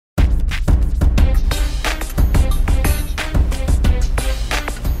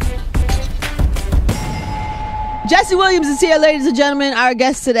Jesse Williams is here, ladies and gentlemen, our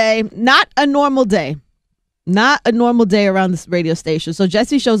guest today. Not a normal day. Not a normal day around this radio station. So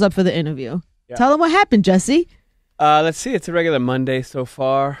Jesse shows up for the interview. Yeah. Tell him what happened, Jesse. Let's see. It's a regular Monday so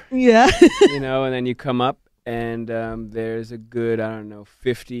far. Yeah. And then you come up and there's a good,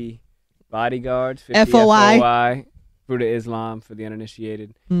 50 bodyguards. 50 FOI. Fruit of Islam for the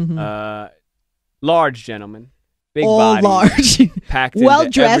uninitiated. Mm-hmm. Large gentlemen. Big body. Large. Packed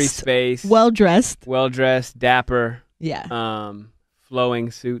into every space. Well-dressed. Well-dressed, dapper. Yeah.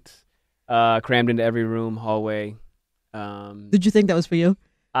 Flowing suits. Crammed into every room, hallway. Did you think that was for you?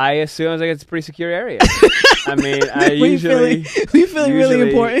 I assume I was like, it's a pretty secure area. I mean, we feeling really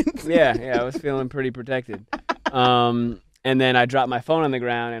important. Yeah, I was feeling pretty protected. And then I dropped my phone on the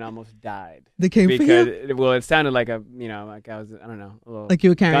ground and almost died. They came for you? Well, it sounded like like I was, I don't know, a little like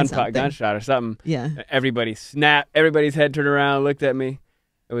you were carrying something. Gunshot or something. Yeah. Everybody snapped. Everybody's head turned around, looked at me.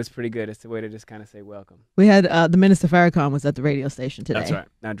 It was pretty good. It's a way to just kind of say welcome. We had the Minister Farrakhan was at the radio station today. That's right.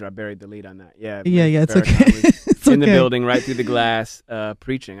 I buried the lead on that. Yeah. Yeah, it's okay. It's in the building, right through the glass,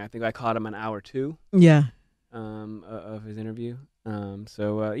 preaching. I think I caught him on hour 2. Yeah. Of his interview.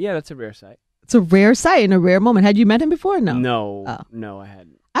 Yeah, that's a rare sight. It's a rare sight and a rare moment. Had you met him before? No. No, I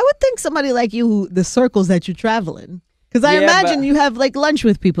hadn't. I would think somebody like you, the circles that you travel in, because I imagine you have like lunch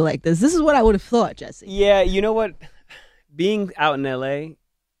with people like this. This is what I would have thought, Jesse. Yeah, you know what? Being out in L.A.,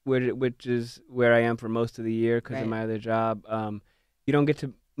 which is where I am for most of the year because of my other job, you don't get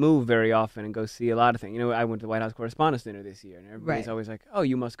to move very often and go see a lot of things. I went to the White House Correspondents' Dinner this year, and everybody's always like, "Oh,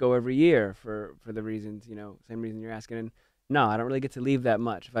 you must go every year for the reasons, same reason you're asking." And no, I don't really get to leave that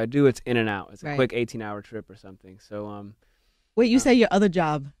much. If I do, it's in and out. It's a quick 18-hour trip or something. So, wait, you say your other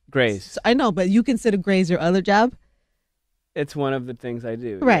job? Graze. So, I know, but you consider Graze your other job? It's one of the things I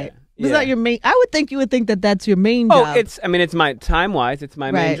do. Right. Yeah. Is that your main? I would think you would think that that's your main job. Oh, it's my time-wise, it's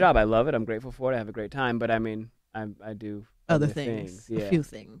my main job. I love it. I'm grateful for it. I have a great time. But I mean, I do other things. Yeah. A few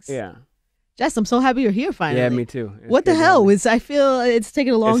things. Yeah. Jess, I'm so happy you're here finally. Yeah, me too. What the hell? I feel it's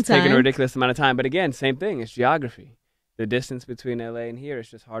taken a long time. It's taken a ridiculous amount of time. But again, same thing. It's geography. The distance between LA and here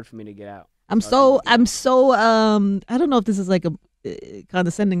is just hard for me to get out. I don't know if this is like a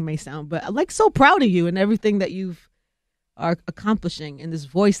condescending may sound, but I'm like so proud of you and everything that you've are accomplishing and this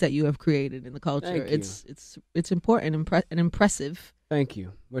voice that you have created in the culture. It's important and impressive. Thank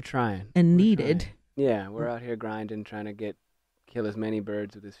you. We're trying. And needed. Yeah, we're out here grinding, trying to kill as many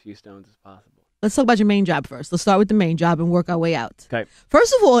birds with as few stones as possible. Let's talk about your main job first. Let's start with the main job and work our way out. Okay.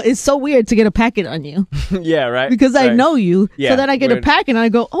 First of all, it's so weird to get a packet on you. Yeah, right. Because I know you. Yeah, so then I get a packet and I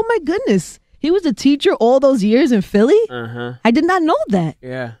go, oh my goodness, he was a teacher all those years in Philly? Uh-huh. I did not know that.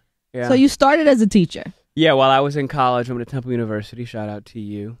 Yeah. So you started as a teacher. Yeah, while I was in college, I went to Temple University. Shout out to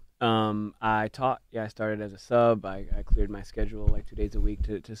you. I taught. Yeah, I started as a sub. I cleared my schedule like 2 days a week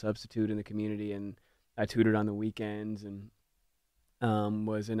to substitute in the community, and I tutored on the weekends and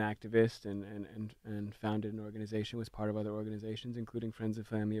was an activist and founded an organization, was part of other organizations, including Friends and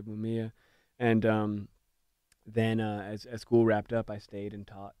Family of Mumia. And then as school wrapped up, I stayed and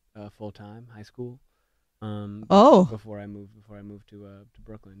taught full-time high school. Before I moved to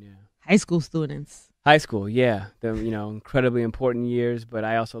Brooklyn, yeah. High school students. High school, yeah. The incredibly important years, but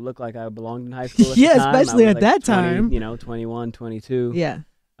I also looked like I belonged in high school at yeah, the time. Especially at that 20, time. 21, 22. Yeah.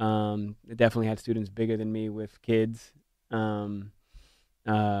 Definitely had students bigger than me with kids. So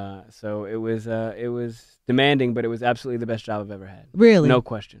it was demanding, but it was absolutely the best job I've ever had. Really? No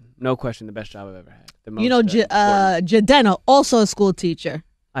question, the best job I've ever had. The most, Jadena, also a school teacher.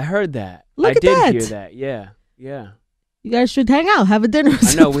 I heard that. I did hear that. Yeah. You guys should hang out, have a dinner.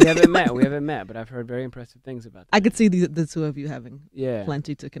 I know we haven't met, but I've heard very impressive things about that. I could see the two of you having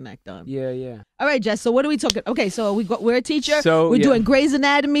plenty to connect on. Yeah. All right, Jess. So what are we talking? Okay, so we're a teacher. So we're doing Grey's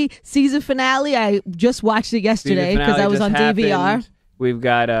Anatomy season finale. I just watched it yesterday because I was on DVR. We've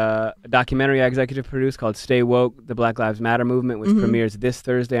got a documentary I executive produced called Stay Woke, the Black Lives Matter Movement, which premieres this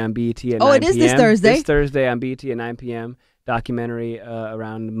Thursday on BET at 9 p.m. Oh, it is this Thursday? This Thursday on BET at 9 p.m. Documentary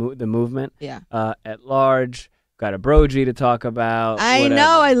around the movement. Yeah. At large. Got Ebroji to talk about. I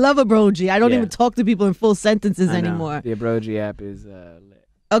know. I love Ebroji. I don't even talk to people in full sentences anymore. The Ebroji app is lit.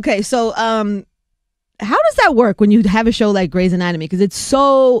 Okay, so how does that work when you have a show like Grey's Anatomy? Because it's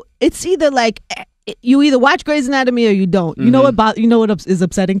either like you either watch Grey's Anatomy or you don't. You know what is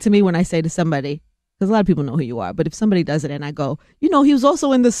upsetting to me when I say to somebody, because a lot of people know who you are, but if somebody does it and I go, he was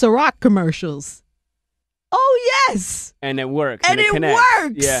also in the Ciroc commercials. Oh yes, and it works. And it connects.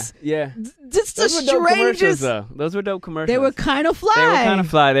 works. Yeah. Just the Those were dope commercials, strangest. though. Those were dope commercials. They were kind of fly. They were kind of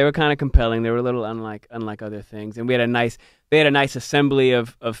fly. They were kind of compelling. They were a little unlike other things. And we had a nice assembly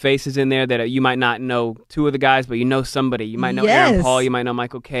of faces in there that you might not know two of the guys, but you know somebody. You might know Aaron Paul. You might know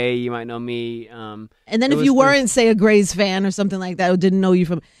Michael Kay. You might know me. And then if you weren't, say, a Grays fan or something like that, or didn't know you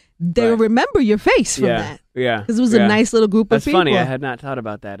from, they'll remember your face from that. Yeah. Because it was a nice little group of people. That's funny. I had not thought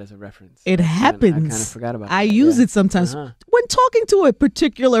about that as a reference. It happens. I kind of forgot about that. I use it sometimes when talking to a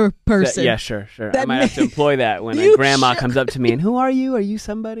particular person. Yeah, sure. I might have to employ that when a grandma comes up to me and, who are you? Are you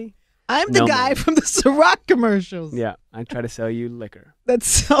somebody? I'm the guy from the Ciroc commercials. Yeah, I try to sell you liquor. That's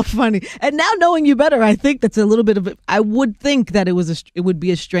so funny. And now knowing you better, I think that's a little bit of I would think that it would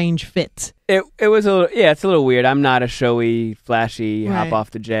be a strange fit. It was a little, it's a little weird. I'm not a showy, flashy, hop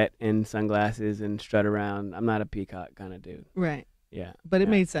off the jet in sunglasses and strut around. I'm not a peacock kind of dude. Right. Yeah. But it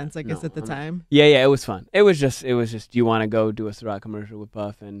made sense, I guess, at the time. Yeah, it was fun. It was just you want to go do a Ciroc commercial with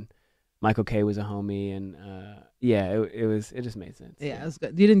Puff, and Michael Kay was a homie, and it just made sense. Yeah, it was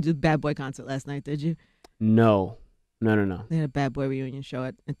good. You didn't do Bad Boy concert last night, did you? No. They had a Bad Boy reunion show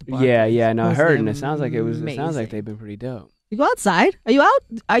at the bar. Yeah. No, I heard, and it sounds like they've been pretty dope. You go outside? Are you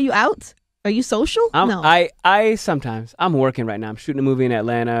out? Are you social? No. I sometimes. I'm working right now. I'm shooting a movie in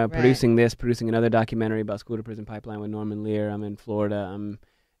Atlanta, producing another documentary about school to prison pipeline with Norman Lear. I'm in Florida. I'm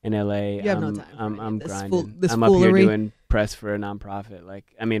in LA. You have no time. I'm grinding. I'm up here doing press for a nonprofit.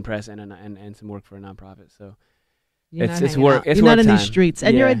 Press and some work for a nonprofit. So it's work. It's you're work not in time. these streets,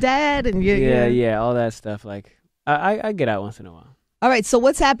 and you're a dad, and you're all that stuff. Like I get out once in a while. All right, so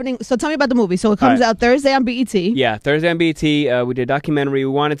what's happening? So tell me about the movie. So it comes out Thursday on BET. Yeah, Thursday on BET. We did a documentary.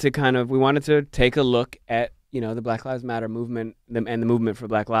 We wanted to take a look at the Black Lives Matter movement and the movement for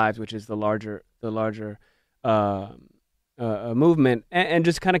Black Lives, which is the larger movement, and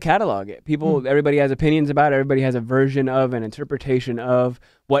just kind of catalog it. Everybody has opinions about it. Everybody has a version of an interpretation of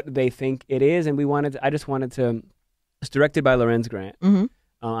what they think it is, and I just wanted to. It's directed by Lorenz Grant. Mm-hmm.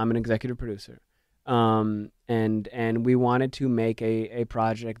 I'm an executive producer. And we wanted to make a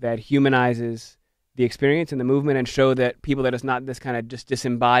project that humanizes the experience and the movement and show that people, that it's not this kind of just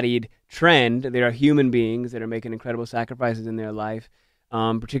disembodied trend. They are human beings that are making incredible sacrifices in their life,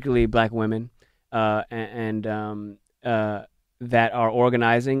 particularly Black women, and that are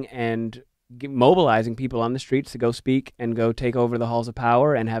organizing and mobilizing people on the streets to go speak and go take over the halls of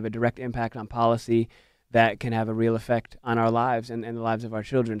power and have a direct impact on policy that can have a real effect on our lives and the lives of our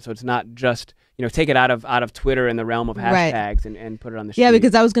children. So it's not just, take it out of Twitter and the realm of hashtags and put it on the street. Yeah,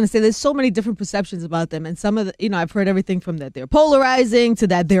 because I was going to say there's so many different perceptions about them. And some of the, I've heard everything from that they're polarizing to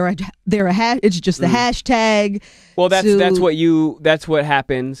that it's just a hashtag. Well, that's what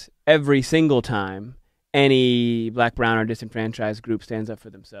happens every single time any Black, brown, or disenfranchised group stands up for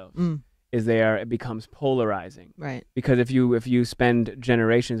themselves. It becomes polarizing. Right. Because if you spend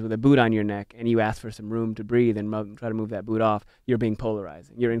generations with a boot on your neck and you ask for some room to breathe and try to move that boot off, you're being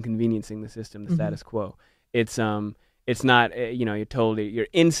polarizing. You're inconveniencing the system, the status quo. It's not you're told you're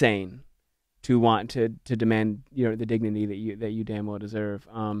insane to want to demand the dignity that you damn well deserve.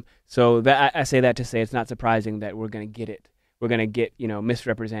 So that I say that to say it's not surprising that we're going to get it. We're going to get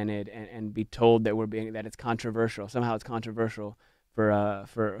misrepresented and be told that it's controversial. Somehow it's controversial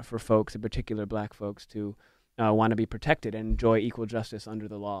for folks, in particular Black folks, to want to be protected and enjoy equal justice under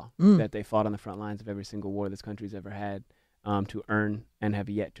the law that they fought on the front lines of every single war this country's ever had to earn and have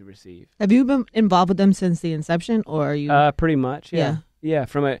yet to receive. Have you been involved with them since the inception, or are you? Pretty much, yeah. Yeah,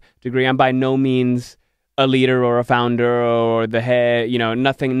 from a degree. I'm by no means a leader or a founder or the head.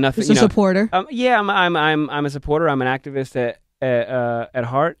 Nothing. Just a supporter. Yeah, I'm a supporter. I'm an activist at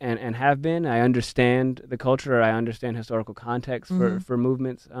heart and have been. I understand the culture. I understand historical context for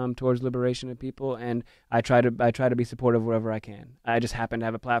movements towards liberation of people, and I try to be supportive wherever I can. I just happen to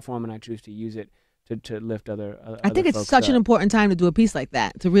have a platform, and I choose to use it to lift other. I think it's such an important time to do a piece like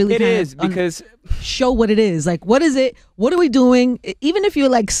that, to really because show what it is. Like, what is it? What are we doing? Even if you're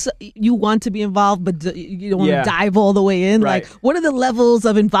like you want to be involved, but you don't want to dive all the way in. Right. Like, what are the levels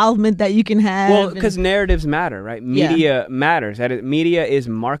of involvement that you can have? Well, because narratives matter, right? Media matters. Media is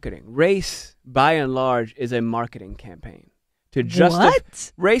marketing. Race, by and large, is a marketing campaign.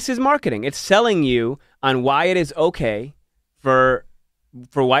 What? Race is marketing. It's selling you on why it is okay for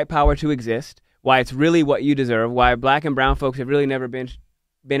white power to exist, why it's really what you deserve, why Black and brown folks have really never been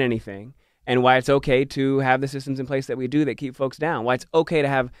anything, and why it's okay to have the systems in place that we do that keep folks down, why it's okay to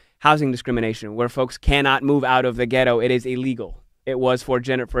have housing discrimination where folks cannot move out of the ghetto. It is illegal. It was for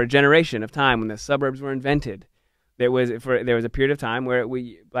a generation of time when the suburbs were invented. There was a period of time where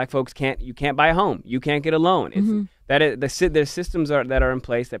black folks you can't buy a home, you can't get a loan. It's there's systems that are in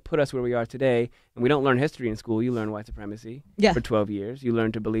place that put us where we are today, and we don't learn history in school. You learn white supremacy for 12 years. You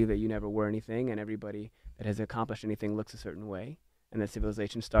learn to believe that you never were anything, and everybody that has accomplished anything looks a certain way, and that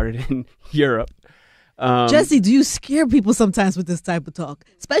civilization started in Europe. Jesse, do you scare people sometimes with this type of talk?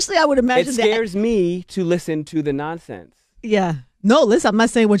 Especially, I would imagine it scares me to listen to the nonsense. Yeah. No, listen, I'm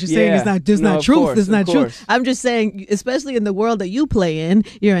not saying what you're saying is not truth. It's not truth. I'm just saying, especially in the world that you play in,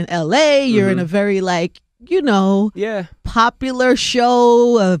 you're in LA, you're in a very popular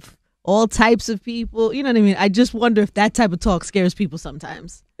show of all types of people. You know what I mean? I just wonder if that type of talk scares people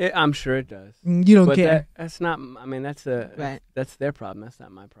sometimes. I'm sure it does. You don't care. That's not, I mean, that's their problem. That's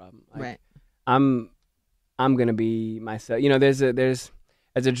not my problem. Right. I'm going to be myself. You know, there's as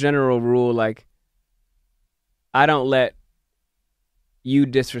a general rule, like, I don't let you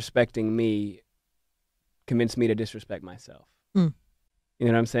disrespecting me convince me to disrespect myself. You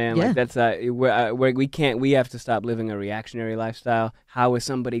know what I'm saying? Yeah. Like, that's we have to stop living a reactionary lifestyle. How is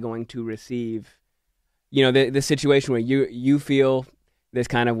somebody going to receive, the situation where you feel this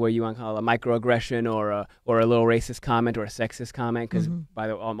kind of, where you want to call a microaggression or a little racist comment or a sexist comment, because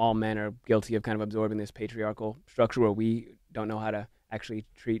all men are guilty of kind of absorbing this patriarchal structure where we don't know how to actually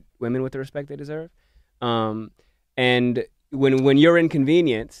treat women with the respect they deserve. And when you're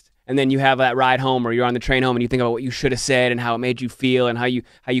inconvenienced, and then you have that ride home, or you're on the train home, and you think about what you should have said and how it made you feel, and how you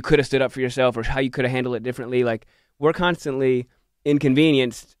could have stood up for yourself, or how you could have handled it differently. Like, we're constantly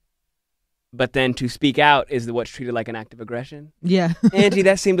inconvenienced, but then to speak out is what's treated like an act of aggression. Yeah. Angie,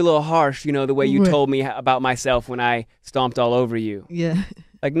 that seemed a little harsh, the way you told me about myself when I stomped all over you. Yeah.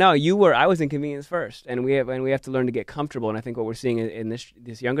 Like, no, I was inconvenienced first, and we have to learn to get comfortable. And I think what we're seeing in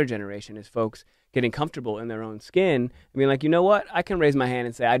this younger generation is folks getting comfortable in their own skin. I mean, like, you know what? I can raise my hand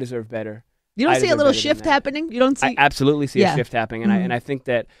and say I deserve better. You don't see a little shift happening? You don't see? I absolutely see a shift happening, and I think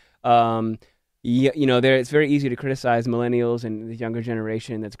that it's very easy to criticize millennials and the younger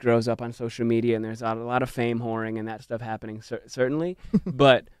generation that grows up on social media, and there's a lot of fame whoring and that stuff happening, certainly.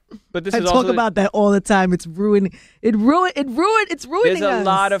 But this is also, I talk about that all the time. It's ruining. It's ruining There's a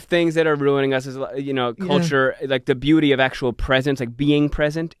lot of things that are ruining us. As culture, like the beauty of actual presence, like being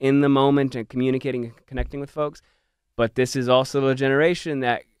present in the moment and communicating and connecting with folks. But this is also a generation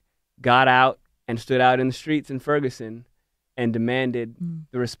that got out and stood out in the streets in Ferguson and demanded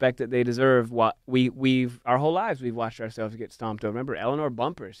the respect that they deserve. We've our whole lives we've watched ourselves get stomped over. Remember Eleanor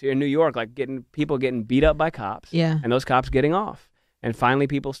Bumpers here in New York, like people getting beat up by cops, and those cops getting off. And finally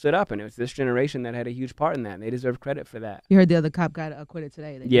people stood up, and it was this generation that had a huge part in that. And they deserve credit for that. You heard the other cop got acquitted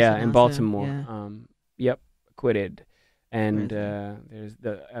today. In Baltimore. Yeah. Acquitted. And there's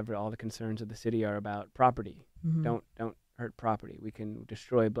all the concerns of the city are about property. Don't hurt property. We can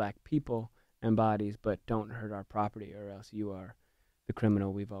destroy black people and bodies, but don't hurt our property, or else you are the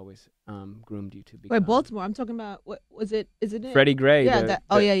criminal we've always groomed you to become. Wait, Baltimore. I'm talking about, what was it? Is it Freddie Gray? Yeah.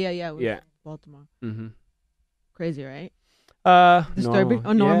 Yeah. Baltimore. Crazy, right? Disturbing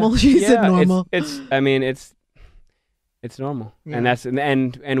or normal? She said normal. It's normal, and that's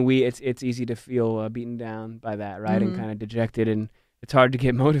it's easy to feel beaten down by that, right? And kind of dejected, and it's hard to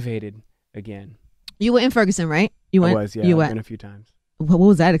get motivated again. You were in Ferguson, right? I was, yeah. I've been a few times. What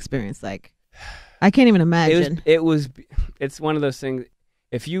was that experience like? I can't even imagine. It's one of those things.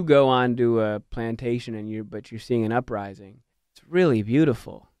 If you go on to a plantation but you're seeing an uprising, it's really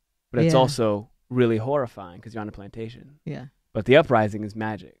beautiful, but it's also really horrifying because you're on a plantation. Yeah. But the uprising is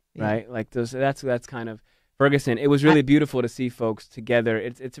magic, right? Like that's kind of Ferguson. It was really beautiful to see folks together.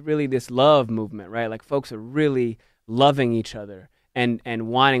 It's really this love movement, right? Like folks are really loving each other and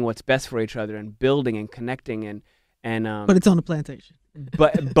wanting what's best for each other and building and connecting and but it's on a plantation.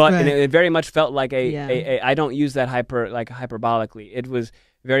 But right. And it very much felt like I don't use that hyperbolically. It was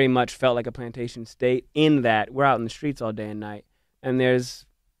very much felt like a plantation state in that we're out in the streets all day and night, and there's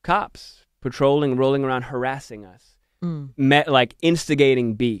cops patrolling, rolling around, harassing us, like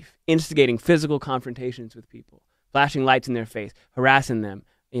instigating beef, instigating physical confrontations with people, flashing lights in their face, harassing them.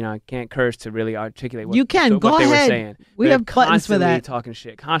 I can't curse to really articulate what, you can. Go what ahead. They were saying. We have buttons for that. Talking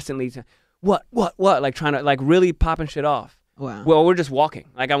shit, constantly. What? Like trying to really popping shit off. Wow. Well, we're just walking.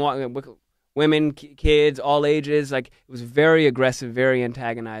 Like I'm walking with women, kids, all ages. Like it was very aggressive, very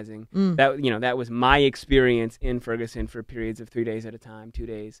antagonizing. That was my experience in Ferguson for periods of 3 days at a time, 2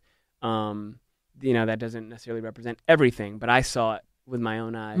 days. That doesn't necessarily represent everything, but I saw it with my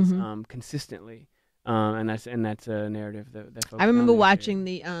own eyes consistently. And that's a narrative that folks I remember watching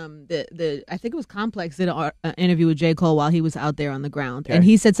the I think it was Complex did an interview with J. Cole while he was out there on the ground, and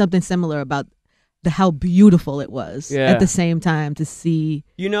he said something similar about how beautiful it was Yeah. at the same time to see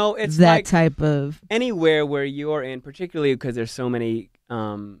It's that like type of anywhere where you're in, particularly because there's so many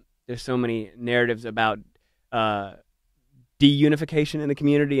narratives about deunification in the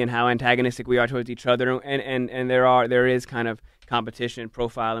community and how antagonistic we are towards each other, and there is kind of competition,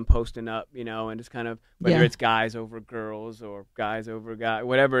 profile and posting up, and it's kind of whether it's guys over girls or guys over guys,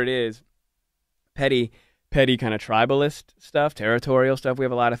 whatever it is, petty kind of tribalist stuff, territorial stuff. We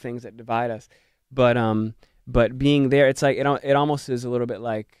have a lot of things that divide us. But being there, it's like it almost is a little bit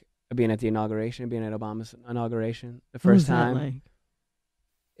like being at Obama's inauguration the first time. Like?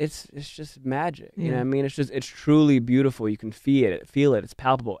 It's just magic. Yeah. You know what I mean? It's truly beautiful. You can feel it. It's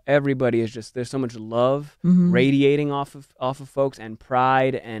palpable. Everybody is just, there's so much love radiating off of folks, and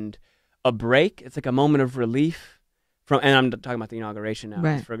pride, and a break. It's like a moment of relief and I'm talking about the inauguration now.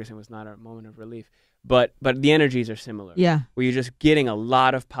 Right. Ferguson was not a moment of relief. But the energies are similar. Yeah. Where you're just getting a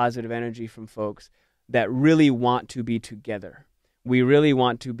lot of positive energy from folks that really want to be together. We really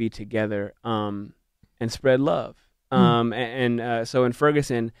want to be together and spread love. So in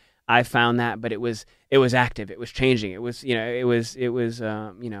Ferguson, I found that, but it was active. It was changing. It was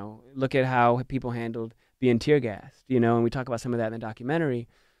look at how people handled being tear gassed. And we talk about some of that in the documentary.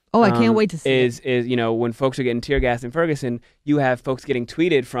 Oh, I can't wait to see it. When folks are getting tear gassed in Ferguson, you have folks getting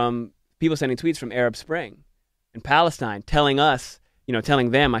tweeted from people sending tweets from Arab Spring and Palestine telling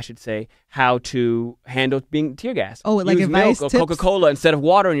them, I should say, how to handle being tear gassed. Oh, like use advice, milk or Coca-Cola instead of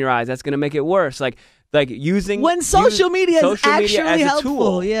water in your eyes. That's going to make it worse. Like using when social media is actually as a helpful.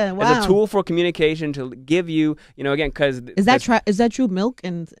 Tool, yeah, wow. As a tool for communication to give you, again, because is that true? Milk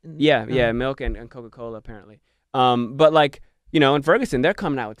and milk and Coca-Cola apparently. But in Ferguson, they're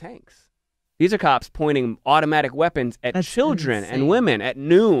coming out with tanks. These are cops pointing automatic weapons at children and women at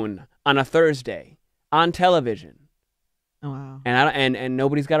noon on a Thursday on television. Oh, wow. And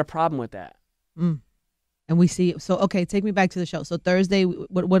nobody's got a problem with that. And we see. So okay, take me back to the show. So Thursday,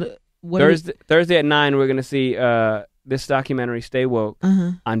 what Thursday at 9, we're gonna see this documentary, Stay Woke,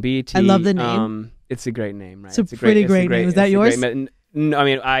 on BET. I love the name. It's a great name, right? It's a pretty great name. Is that yours? No, I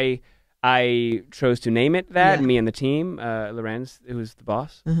mean I chose to name it that. Me and the team, Lorenz, who's the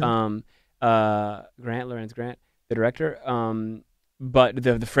boss, Lorenz Grant, the director. But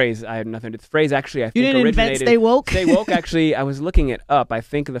the phrase, I had nothing to do with the phrase. Actually, I think you didn't originated. Invent Stay Woke? Stay Woke, actually, I was looking it up. I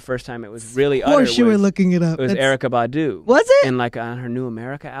think the first time it was really uttered. Of course you were looking it up. It was Erykah Badu. Was it? And on her New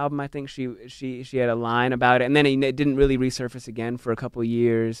America album, I think she had a line about it. And then it didn't really resurface again for a couple of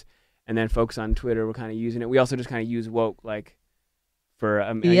years. And then folks on Twitter were kind of using it. We also just kind of use woke for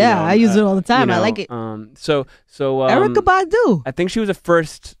I use it all the time. I like it. So Erykah Badu. I think she was the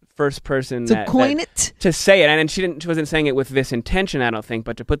first person to coin it, to say it, and she wasn't saying it with this intention, I don't think,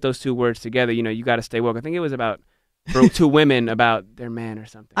 but to put those two words together. You got to stay woke. I think it was about two women about their man or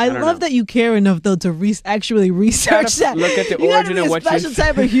something. I love that you care enough though to actually research that. Look at the origin of what you. You're a special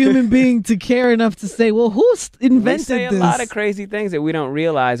type of human being to care enough to say, well, who invented this? We say a lot of crazy things that we don't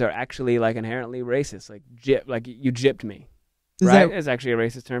realize are actually inherently racist. Like you gypped me. Right? It's actually a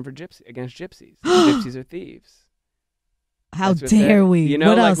racist term for against gypsies. Gypsies are thieves. How dare we?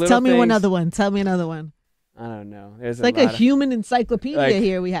 What else? Tell me things. another one. Tell me another one. I don't know. There's a human encyclopedia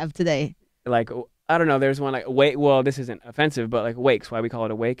here we have today. I don't know. There's one wake. Well, this isn't offensive, but wakes. Why we call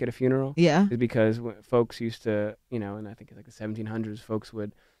it a wake at a funeral? Yeah, is because folks used to, and I think the 1700s, folks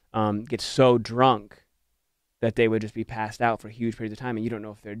would get so drunk that they would just be passed out for huge periods of time, and you don't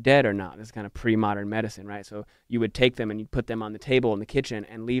know if they're dead or not. This is kind of pre-modern medicine, right? So you would take them and you'd put them on the table in the kitchen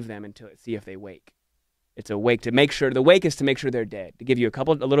and leave them until see if they wake. It's a wake to make sure. The wake is to make sure they're dead. To give you a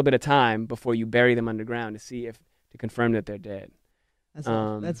little bit of time before you bury them underground to confirm that they're dead.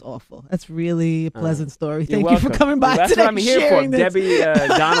 That's awful. That's really a pleasant story. Thank you for coming by that's today. That's what I'm here for, Debbie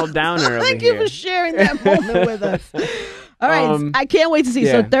Donald Downer. Thank you for sharing that moment with us. All right, I can't wait to see.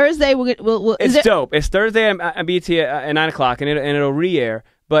 Yeah. So Thursday, it's dope. It's Thursday at BT at 9 o'clock, and it'll re-air.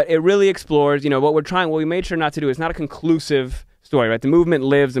 But it really explores, what we made sure not to do. It's not a conclusive story, right? The movement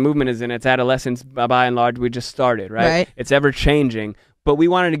lives. The movement is in its adolescence, by and large. We just started, right? It's ever changing. But we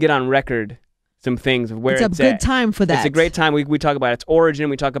wanted to get on record some things of where it's at. It's a good time for that. It's a great time. We talk about its origin.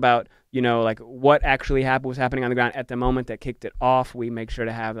 We talk about, what actually was happening on the ground at the moment that kicked it off. We make sure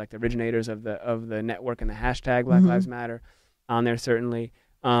to have the originators of the network and the hashtag Black Lives Matter on there, certainly.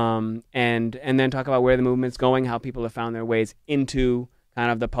 And then talk about where the movement's going, how people have found their ways into kind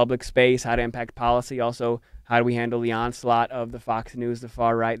of the public space, how to impact policy. Also, how do we handle the onslaught of the Fox News, the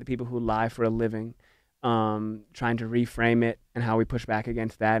far right, the people who lie for a living, trying to reframe it, and how we push back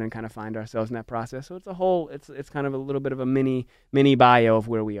against that and kind of find ourselves in that process. So it's kind of a little bit of a mini bio of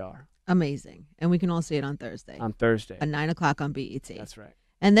where we are. Amazing. And we can all see it on Thursday. On Thursday. At 9 o'clock on BET. That's right.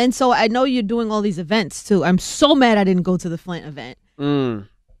 And then, so I know you're doing all these events too. I'm so mad I didn't go to the Flint event.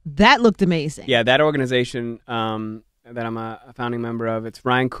 That looked amazing. Yeah, that organization that I'm a founding member of, it's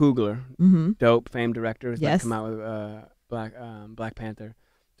Ryan Coogler, dope, famed director, who's come out with Black Panther,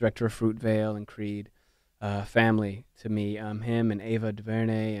 director of Fruitvale and Creed. Family to me, him and Ava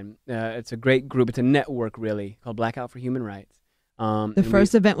DuVernay, and it's a great group. It's a network, really, called Blackout for Human Rights. The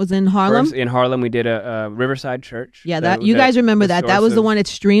first event was in Harlem? In Harlem, we did a Riverside Church. Yeah, that you guys remember that. That was the one that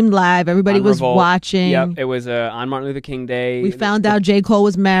streamed live. Everybody was watching. Yep, it was on Martin Luther King Day. We found out J. Cole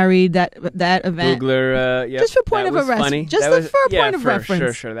was married that event. Coogler, just for point of reference. Just for a point of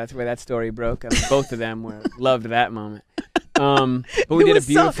reference. Sure. That's where that story broke. Both of them loved that moment. But we did a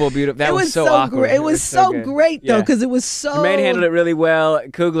beautiful. That was so awkward. It was so great though, because it was so. Jermaine handled it really well.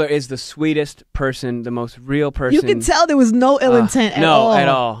 Coogler is the sweetest person, the most real person. You can tell there was no ill intent at all.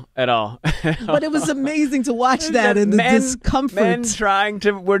 No, at all. But it was amazing to watch that and the discomfort.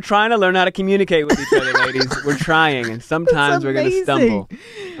 We're trying to learn how to communicate with each other, ladies. We're trying, and sometimes we're going to stumble.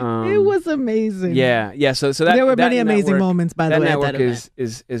 It was amazing. Yeah. So that there were many amazing moments. By the way, that network at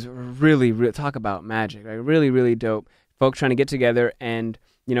that is really talk about magic. Like really dope. Folks trying to get together, and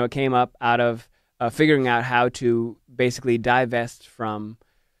it came up out of figuring out how to basically divest from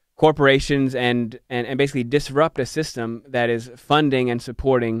corporations and basically disrupt a system that is funding and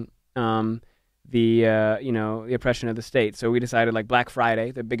supporting the oppression of the state. So we decided, like, Black Friday,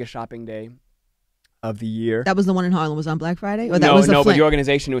 the biggest shopping day of the year. That was the one in Harlem, was on Black Friday? Or no, was but the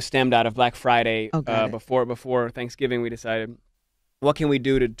organization was stemmed out of Black Friday. Oh, before Thanksgiving, we decided, what can we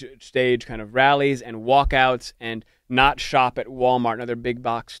do to stage kind of rallies and walkouts and not shop at Walmart and other big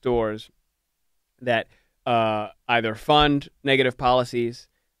box stores that either fund negative policies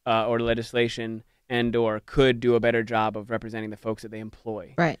or legislation and or could do a better job of representing the folks that they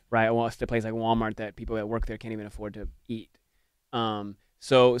employ. Right. Well, it's a place like Walmart that people that work there can't even afford to eat.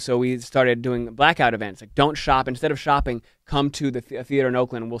 So we started doing blackout events. Like, don't shop. Instead of shopping, come to the theater in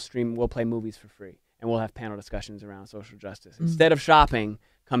Oakland and we'll play movies for free. And we'll have panel discussions around social justice. Instead of shopping,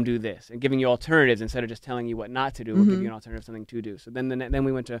 come do this. And giving you alternatives instead of just telling you what not to do, we'll give you an alternative, something to do. So then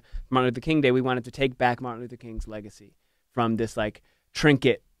we went to Martin Luther King Day. We wanted to take back Martin Luther King's legacy from this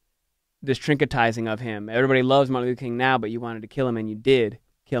trinketizing of him. Everybody loves Martin Luther King now, but you wanted to kill him, and you did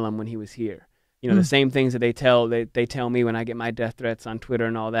kill him when he was here. The same things that they tell me when I get my death threats on Twitter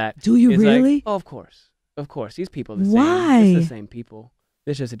and all that. Do you really? Like, oh, of course. These people are the same. Why? It's the same people.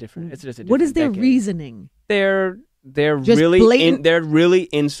 It's just a different. What is their decade. reasoning? They're just really they're really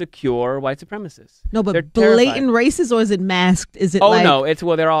insecure white supremacists. No, but they're blatant racist, or is it masked? Is it? Oh no,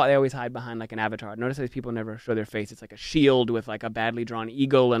 they always hide behind like an avatar. Notice these people never show their face. It's like a shield with like a badly drawn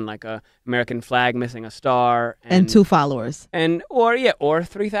eagle and like a American flag missing a star and 2 followers or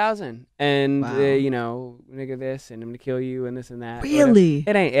 3,000 and wow. Nigga this and I'm gonna kill you and this and that. Really?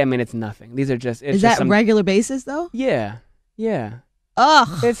 It ain't. I mean, it's nothing. These are just. Is that regular basis though? Yeah.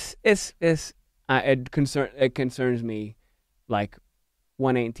 Ugh. It concerns me like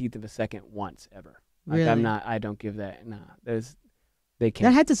 1/18th of a second once ever. Like, really? I don't give that. Nah. They can't.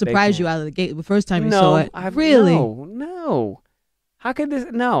 That had to surprise you out of the gate the first time you saw it. Really? No. How could this?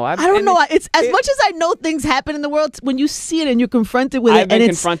 No. I don't know. It's as much as I know things happen in the world. When you see it and you're confronted with I've been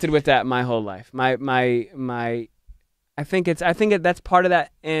confronted with that my whole life. I think that's part of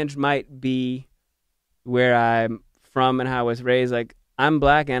that, and might be where I'm from and how I was raised. Like, I'm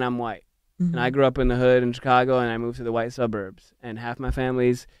black and I'm white. And I grew up in the hood in Chicago, and I moved to the white suburbs. And half my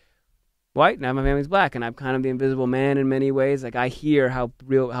family's white, and half my family's black. And I'm kind of the invisible man in many ways. Like, I hear how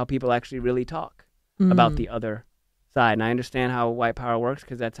people actually really talk about the other side. And I understand how white power works,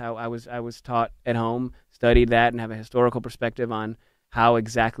 because that's how I was taught at home, studied that, and have a historical perspective on how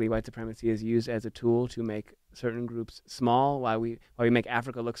exactly white supremacy is used as a tool to make certain groups small, why we make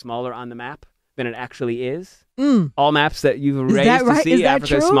Africa look smaller on the map than it actually is. All maps that you've raised to see,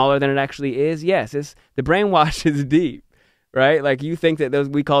 Africa is smaller than it actually is. Yes, the brainwash is deep, right? Like, you think that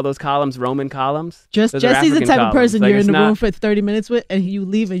we call those columns Roman columns. Jesse's the type of person you're in the room for 30 minutes with, and you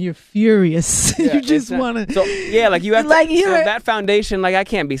leave and you're furious. Yeah, you just want to. So yeah, like you have so that foundation. Like, I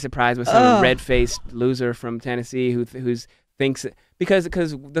can't be surprised with some red-faced loser from Tennessee who thinks because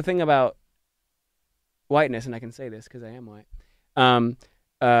the thing about whiteness, and I can say this because I am white,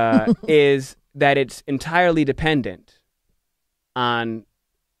 is that it's entirely dependent on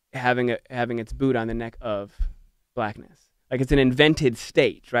having its boot on the neck of blackness. Like, it's an invented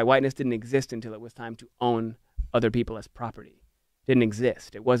state, right? Whiteness didn't exist until it was time to own other people as property. It didn't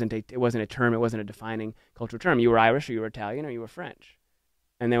exist. It wasn't a term. It wasn't a defining cultural term. You were Irish, or you were Italian, or you were French.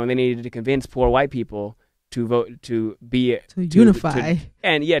 And then when they needed to convince poor white people to vote to unify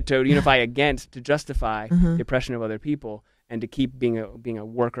to unify against, to justify the oppression of other people, and to keep being a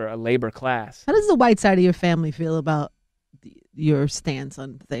worker, a labor class. How does the white side of your family feel about your stance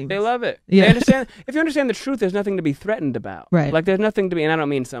on things? They love it. Yeah. They understand. If you understand the truth, there's nothing to be threatened about. Right. Like there's nothing to be, and I don't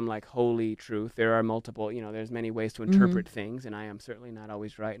mean some like holy truth. There are multiple, there's many ways to interpret things, and I am certainly not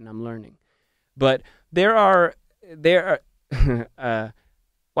always right, and I'm learning. But there are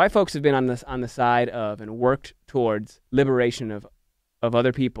white folks have been on the side of and worked towards liberation of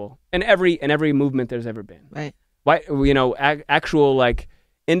other people in every movement there's ever been. Right. White, actual like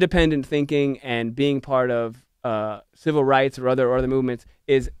independent thinking and being part of civil rights or other movements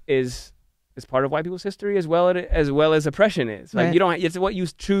is part of white people's history as well as oppression is. Like right. It's what you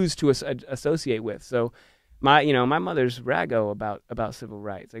choose to associate with. So my mother's rago about civil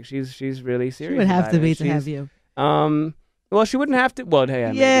rights. Like she's really serious. She would have about to it. be to have you. Well, she wouldn't have to. Well,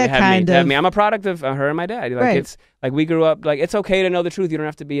 yeah, have kind me. of. I'm a product of her and my dad. Like right. It's like we grew up. Like it's okay to know the truth. You don't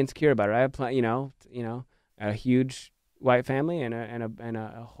have to be insecure about it. I have a huge white family and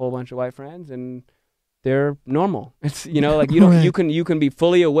a whole bunch of white friends, and they're normal. It's like right. you can be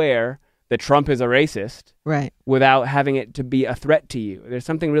fully aware that Trump is a racist, right, without having it to be a threat to you. There's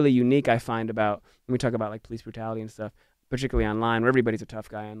something really unique I find about when we talk about like police brutality and stuff, particularly online, where everybody's a tough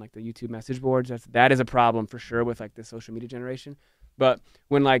guy on like the YouTube message boards. That is a problem for sure with like the social media generation. But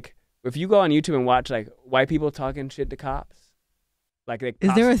when like if you go on YouTube and watch like white people talking shit to cops, like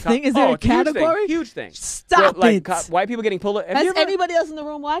is there a thing? Is there a category? Huge thing. Stop like, it. White people getting pulled. Has anybody else in the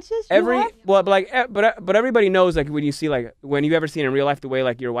room watched this? But everybody knows like when you see like when you ever seen in real life the way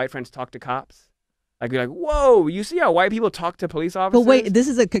like your white friends talk to cops. Like you're like, whoa! You see how white people talk to police officers? But wait, this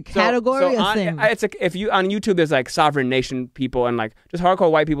is a category or thing? If you on YouTube, there's like sovereign nation people and like just hardcore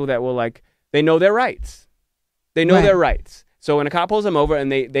white people that will like they know their rights. They know their rights. So when a cop pulls them over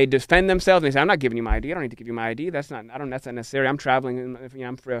and they defend themselves, and they say, "I'm not giving you my ID. I don't need to give you my ID. That's not necessary. I'm traveling.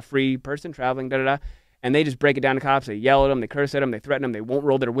 I'm a free person traveling." Da da da. And they just break it down to cops. They yell at them. They curse at them. They threaten them. They won't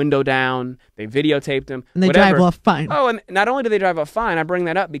roll their window down. They videotape them. And they drive off fine. Oh, and not only do they drive off fine, I bring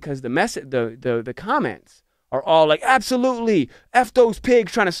that up because the comments are all like, absolutely, F those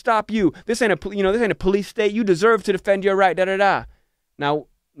pigs trying to stop you. This ain't a police state. You deserve to defend your right. Da da da. Now,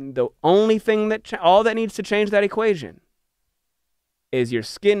 the only thing all that needs to change that equation is your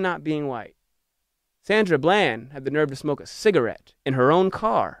skin not being white. Sandra Bland had the nerve to smoke a cigarette in her own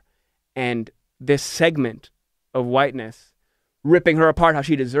car, and this segment of whiteness ripping her apart, how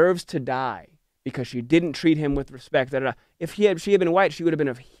she deserves to die because she didn't treat him with respect. Da, da, da. If she had been white, she would have been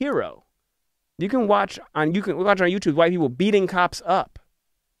a hero. You can watch on YouTube white people beating cops up,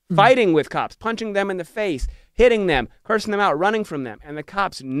 fighting with cops, punching them in the face, hitting them, cursing them out, running from them, and the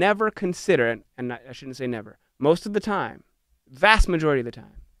cops never consider, and I shouldn't say never, most of the time, vast majority of the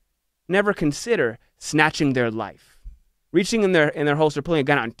time, never consider snatching their life, reaching in their holster, pulling a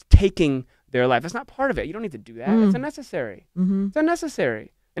gun out, and taking their life. That's not part of it. You don't need to do that. It's unnecessary. It's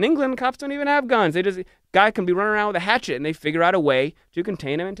unnecessary. In England, cops don't even have guns. Guy can be running around with a hatchet, and they figure out a way to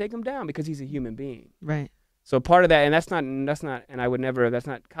contain him and take him down because he's a human being. Right. So part of that, and that's not, and I would never. That's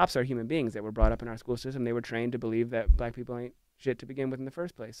not. Cops are human beings that were brought up in our school system. They were trained to believe that black people ain't shit to begin with in the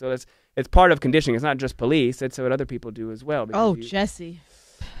first place. So it's part of conditioning. It's not just police. It's what other people do as well. Oh, Jesse.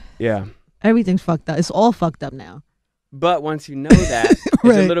 Yeah. Everything's fucked up. It's all fucked up now. But once you know that, right.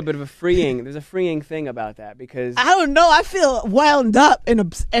 there's a little bit of a freeing. There's a freeing thing about that because I don't know. I feel wound up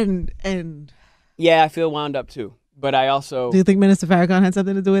and. Yeah, I feel wound up too. But I also. Do you think Minister Farrakhan had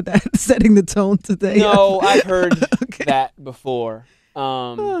something to do with that, setting the tone today? No, I've heard that before.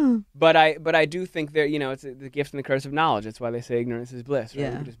 But I do think there, it's the gift and the curse of knowledge. That's why they say ignorance is bliss. Right? Yeah.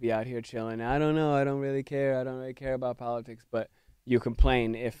 You can just be out here chilling. I don't know. I don't really care. I don't really care about politics. But you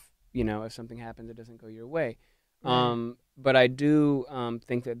complain if something happens that doesn't go your way. Right. But I do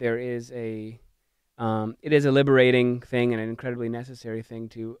think that there is it is a liberating thing and an incredibly necessary thing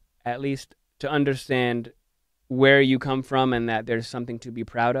to at least to understand where you come from and that there's something to be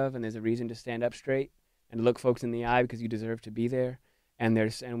proud of and there's a reason to stand up straight and look folks in the eye because you deserve to be there. And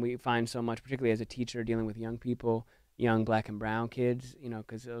we find so much, particularly as a teacher dealing with young people, young black and brown kids,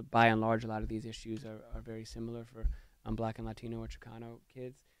 because by and large a lot of these issues are very similar for black and Latino or Chicano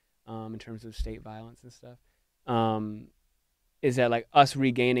kids in terms of state violence and stuff. Is that like us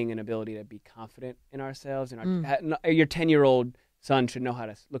regaining an ability to be confident in ourselves and your 10-year-old son should know how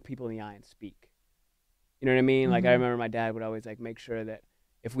to look people in the eye and speak. You know what I mean? Like I remember my dad would always like make sure that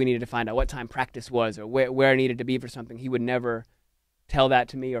if we needed to find out what time practice was or where I needed to be for something, he would never tell that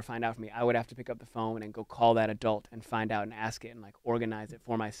to me or find out for me. I would have to pick up the phone and go call that adult and find out and ask it and like organize it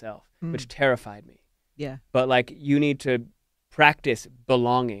for myself, which terrified me. Yeah. But like you need to practice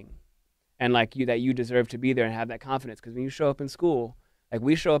belonging. And like that you deserve to be there and have that confidence. Because when you show up in school, Like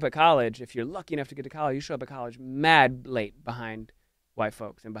we show up at college, if you're lucky enough to get to college, you show up at college mad late behind white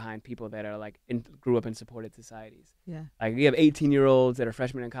folks and behind people that are like grew up in supported societies. Yeah. Like you have 18-year-olds that are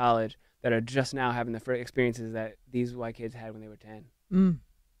freshmen in college that are just now having the first experiences that these white kids had when they were 10.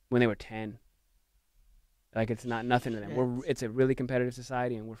 When they were 10. Like it's not nothing to them. It's a really competitive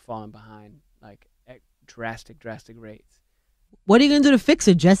society, and we're falling behind like at drastic rates. What are you going to do to fix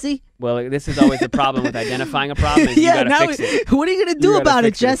it, Jesse? Well, this is always the problem with identifying a problem. Is you got to fix it. What are you going to do about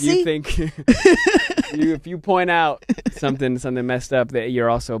it, Jesse? If you point out something messed up, that you're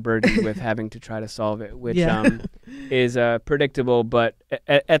also burdened with having to try to solve it, which is predictable, but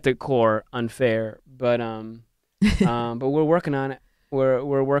at the core unfair. But we're working on it.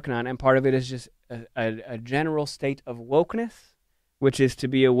 We're working on it, and part of it is just a general state of wokeness, which is to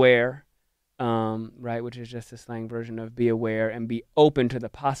be aware. Right, which is just a slang version of be aware and be open to the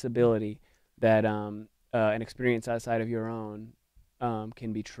possibility that an experience outside of your own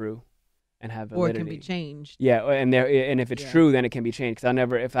can be true and have validity. Or it can be changed. Yeah, and if it's true, then it can be changed.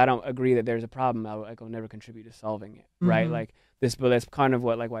 Because if I don't agree that there's a problem, I'll never contribute to solving it. Right, like this, but that's kind of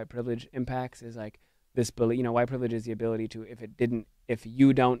what like white privilege impacts is like this belief. You know, white privilege is the ability to if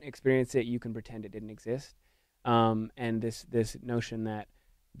you don't experience it, you can pretend it didn't exist. And this notion that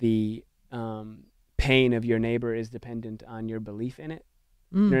the pain of your neighbor is dependent on your belief in it.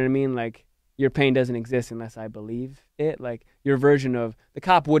 You know what I mean? Like your pain doesn't exist unless I believe it. Like your version of the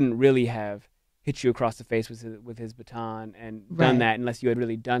cop wouldn't really have hit you across the face with his baton and done that unless you had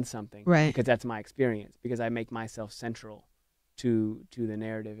really done something. Right. Because that's my experience. Because I make myself central to the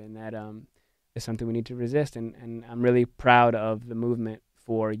narrative, and that is something we need to resist. And I'm really proud of the movement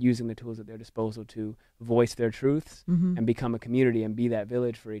for using the tools at their disposal to voice their truths and become a community and be that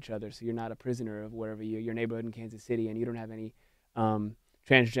village for each other. So you're not a prisoner of wherever your neighborhood in Kansas City, and you don't have any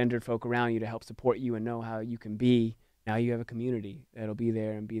transgendered folk around you to help support you and know how you can be. Now you have a community that'll be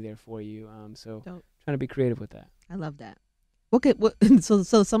there and be there for you. So trying to be creative with that. I love that. Okay, so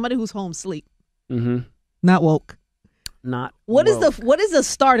somebody who's home sleep, not woke. What is the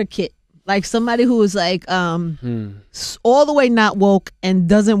starter kit? Like somebody who is like all the way not woke and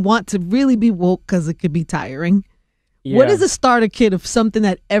doesn't want to really be woke because it could be tiring. Yeah. What is a starter kit of something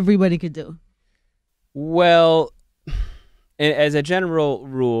that everybody could do? Well, as a general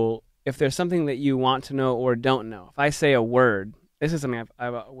rule, if there's something that you want to know or don't know, if I say a word, this is something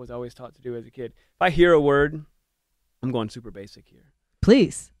I was always taught to do as a kid. If I hear a word, I'm going super basic here.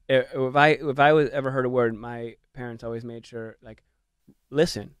 Please. If I was ever heard a word, my parents always made sure, like,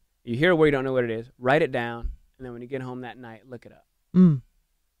 listen. You hear a word, you don't know what it is, write it down, and then when you get home that night, look it up.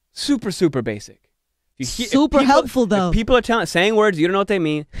 Super basic. Super helpful, though. If people are saying words, you don't know what they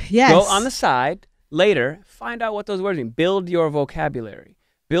mean, go on the side later, find out what those words mean. Build your vocabulary.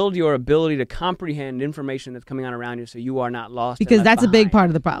 Build your ability to comprehend information that's coming on around you so you are not lost. Because that's a big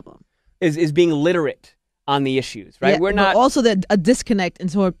part of the problem. Is being literate on the issues, right? Yeah, we're not also a disconnect in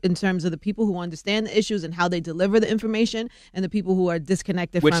terms of the people who understand the issues and how they deliver the information, and the people who are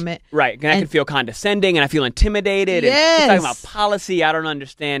disconnected from it. Right, and I can feel condescending and I feel intimidated. Yes. And talking about policy, I don't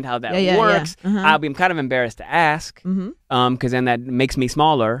understand how that works. Yeah. I'm kind of embarrassed to ask, because then that makes me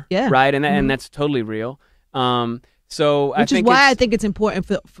smaller. Yeah. Right, and that's totally real. So which is why I think it's important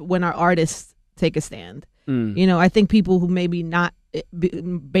for when our artists take a stand. You know, I think people who maybe may not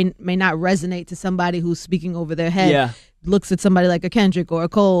resonate to somebody who's speaking over their head looks at somebody like a Kendrick or a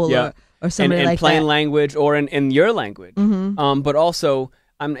Cole or somebody like that. In plain language or in your language. But also,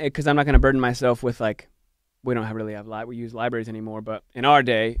 because I'm not going to burden myself with like, we don't really have we use libraries anymore, but in our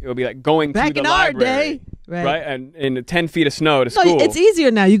day, it would be like going back to the library. Back in our day, right? And in 10 feet of snow to school. It's easier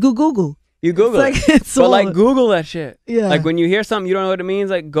now. You go Google. You Google it. But Google that shit. Yeah. Like when you hear something you don't know what it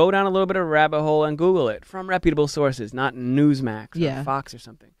means, like go down a little bit of a rabbit hole and Google it from reputable sources, not Newsmax or Fox or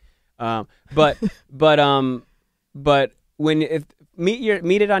something. But when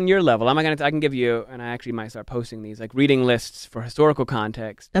meet it on your level. I can give you, and I actually might start posting these, like reading lists for historical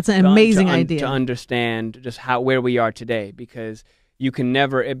context. That's an amazing idea to understand just where we are today, because you can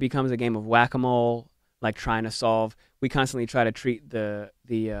never. It becomes a game of whack-a-mole, like trying to solve. We constantly try to treat the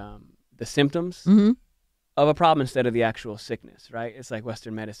symptoms of a problem instead of the actual sickness, right? It's like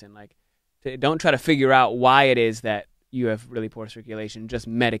Western medicine. Like, don't try to figure out why it is that you have really poor circulation. Just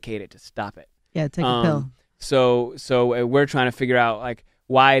medicate it to stop it. Yeah, take a pill. So we're trying to figure out like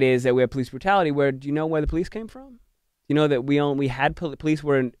why it is that we have police brutality. Do you know where the police came from? You know that we had police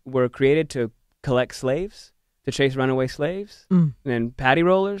were created to collect slaves, to chase runaway slaves, and patty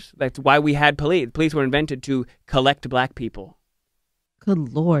rollers. That's why we had police. Police were invented to collect black people.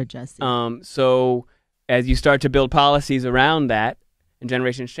 Good Lord, Jesse. So as you start to build policies around that and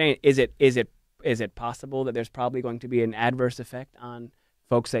generations change, is it possible that there's probably going to be an adverse effect on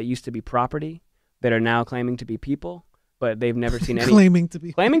folks that used to be property that are now claiming to be people, but they've never seen any claiming to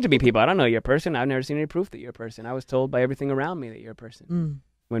be people. I don't know you're a person. I've never seen any proof that you're a person. I was told by everything around me that you're a person.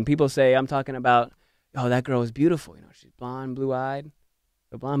 When people say, I'm talking about, oh, that girl is beautiful, you know, she's blonde, blue-eyed.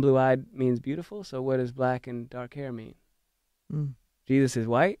 But blonde, blue-eyed means beautiful, so what does black and dark hair mean? Jesus is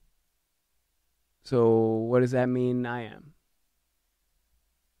white, so what does that mean I am?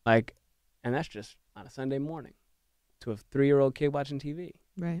 Like, and that's just on a Sunday morning to a 3-year-old kid watching TV.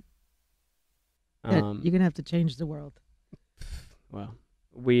 Right. You're going to have to change the world. Well,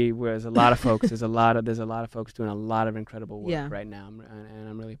 there's a lot of folks. There's a lot of folks doing a lot of incredible work right now, and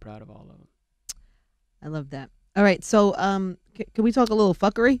I'm really proud of all of them. I love that. All right, so can we talk a little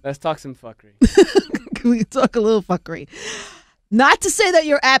fuckery? Let's talk some fuckery. Can we talk a little fuckery? Not to say that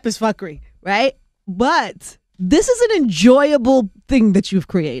your app is fuckery, right? But this is an enjoyable thing that you've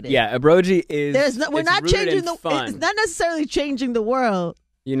created. Yeah, Ebroji is. We're not changing the. Fun. It's not necessarily changing the world.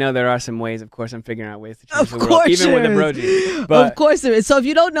 You know, there are some ways. Of course, I'm figuring out ways to change the world, even with Ebroji. But of course there is. So if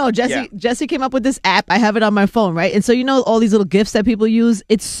you don't know, Jesse came up with this app. I have it on my phone, right? And so you know all these little GIFs that people use.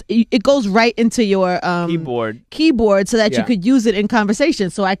 It goes right into your keyboard, so that you could use it in conversation.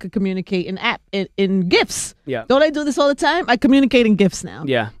 So I could communicate in GIFs. Yeah. Don't I do this all the time? I communicate in GIFs now.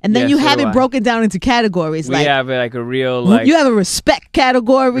 Yeah. And then you have it broken down into categories. We have like a real you have a respect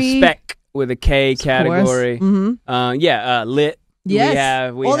category. Respect with a K category. Lit.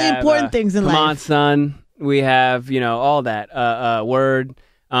 Yes, we all have, the important things in life. Come on, son. We have, all that. Word.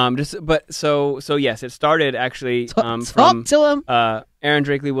 So yes, it started actually talk from to him. Aaron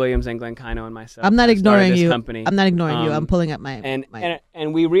Drakely Williams and Glenn Kino and myself. I'm not ignoring you. Company. I'm not ignoring you. I'm pulling up my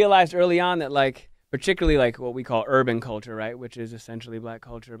and we realized early on that particularly what we call urban culture, right, which is essentially Black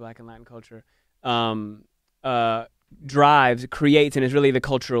culture, Black and Latin culture, creates and is really the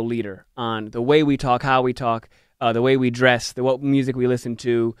cultural leader on the way we talk, how we talk. The way we dress, what music we listen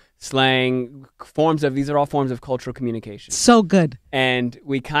to, slang, these are all forms of cultural communication. So good. And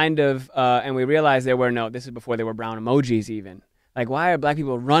we kind of, and we realized this is before there were brown emojis even. Like, why are Black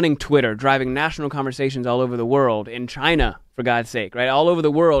people running Twitter, driving national conversations all over the world, in China, for God's sake, right? All over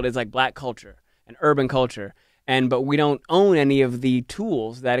the world is like Black culture and urban culture. But we don't own any of the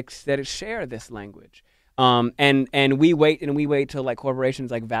tools that share this language. And we wait till like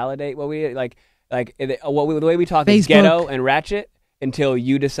corporations like validate what we like. The way we talk is ghetto and ratchet until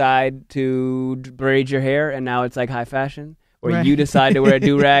you decide to braid your hair and now it's like high fashion. Or you decide to wear a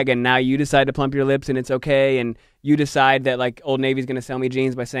do-rag and now you decide to plump your lips and it's okay. And you decide that like Old Navy's going to sell me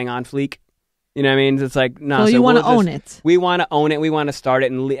jeans by saying on fleek. You know what I mean? It's like, no. So you want to own it. We want to own it. We want to start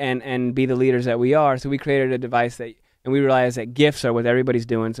it and be the leaders that we are. So we created a device and we realized that GIFs are what everybody's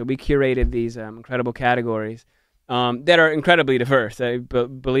doing. So we curated these incredible categories. That are incredibly diverse,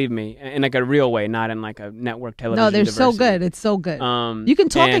 believe me, in like a real way, not in like a network television. No, they're diversity. So good. It's so good. You can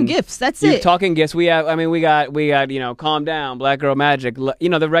talk in GIFs. That's it. Talking GIFs. We got calm down, Black Girl Magic.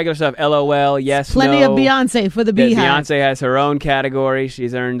 The regular stuff. LOL. Yes. Plenty of Beyonce for the Beehive. Beyonce has her own category.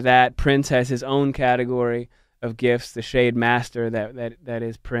 She's earned that. Prince has his own category of GIFs. The Shade Master that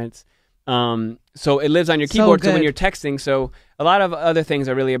is Prince. So it lives on your keyboard. So when you're texting, so a lot of other things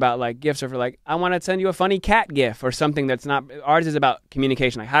are really about like GIFs are for like, I want to send you a funny cat GIF or something that's not, ours is about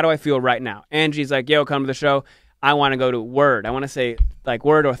communication. Like, how do I feel right now? Angie's like, yo, come to the show. I want to go to word. I want to say like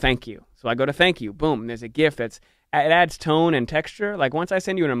word or thank you. So I go to thank you. Boom. There's a GIF it adds tone and texture. Like once I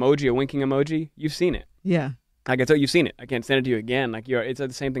send you an emoji, a winking emoji, you've seen it. Yeah. Like I told you, you've seen it. I can't send it to you again. Like it's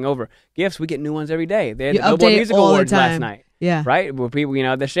the same thing over. GIFs, we get new ones every day. They had the Billboard Music Awards last night. Yeah. Right? Where people,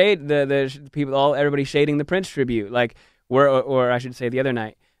 the people, everybody shading the Prince tribute. Like, or I should say the other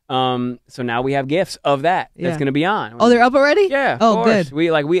night. So now we have GIFs of that. That's going to be on. Oh, they're up already? Yeah. Oh, good.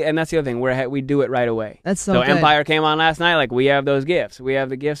 And that's the other thing. We do it right away. That's so good. Empire came on last night. Like we have those GIFs. We have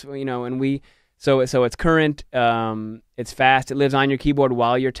the GIFs, and we. So it's current, it's fast, it lives on your keyboard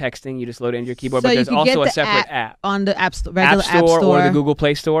while you're texting, you just load it into your keyboard, but there's also a separate app. On the regular App Store. Or the Google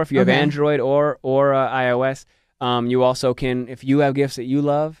Play Store if you have Android or iOS. You also can, if you have GIFs that you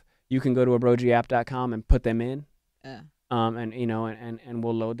love, you can go to ebrojiapp.com and put them in. And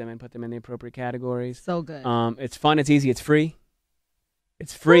we'll load them and put them in the appropriate categories. So good. It's fun, it's easy, it's free.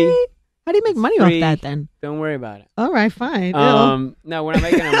 It's free. How do you make money off that then? Don't worry about it. All right, fine. No, we're not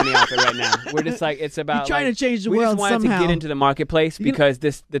making our money off it right now. We're just like, it's about You're trying to change the world somehow. We just wanted to get into the marketplace because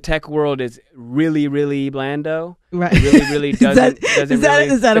the tech world is really, really blando. Right. It really, really doesn't is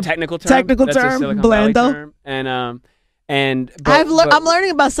that a a technical term? Technical That's term, a Silicon blando. Valley term. And I'm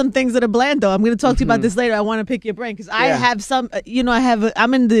learning about some things that are blando. I'm going to talk to you about this later. I want to pick your brain because I have some.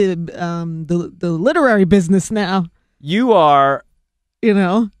 I'm in the literary business now. You are You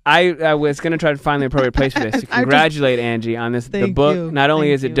know, I was gonna try to find the appropriate place for this. To congratulate Angie on this. The book. You. Not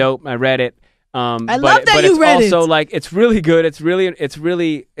only is it dope, I read it. I love that you read it. But it's also like it's really good. It's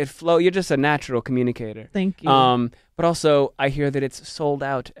really it flow. You're just a natural communicator. Thank you. But also I hear that it's sold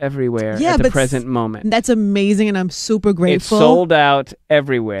out everywhere at the present moment. That's amazing, and I'm super grateful. It's sold out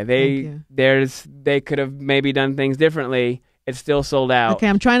everywhere. They could have maybe done things differently. It's still sold out. Okay,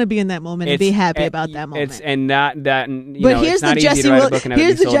 I'm trying to be in that moment and be happy about that moment. Here's the Jesse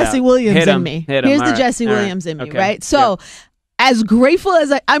Williams in me. Here's the Jesse Williams in me, right? So, as grateful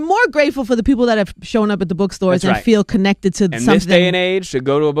as I'm more grateful for the people that have shown up at the bookstores and feel connected to something. In this day and age, to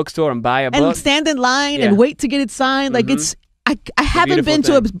go to a bookstore and buy a book. And stand in line and wait to get it signed. Like I haven't been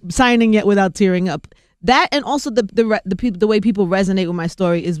to a signing yet without tearing up. That and also the way people resonate with my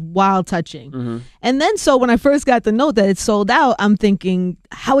story is wild touching. And then so when I first got the note that it's sold out, I'm thinking,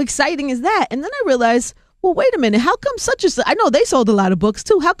 how exciting is that? And then I realized, well, wait a minute, how come I know they sold a lot of books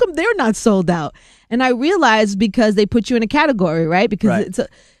too. How come they're not sold out? And I realized because they put you in a category, right? Because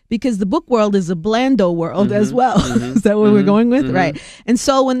because the book world is a blando world as well. Is that what we're going with? Right. And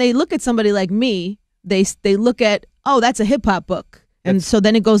so when they look at somebody like me, they look at, oh, that's a hip hop book. And so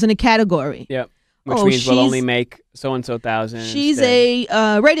then it goes in a category. Yep. Which means we'll only make so-and-so thousand. She's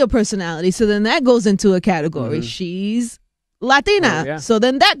a radio personality. So then that goes into a category. She's Latina. So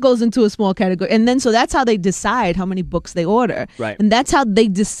then that goes into a small category. And then so that's how they decide how many books they order. Right. And that's how they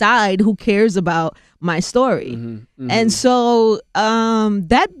decide who cares about my story. And so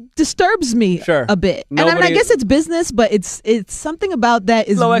that disturbs me a bit. And I mean, I guess it's business, but it's something about that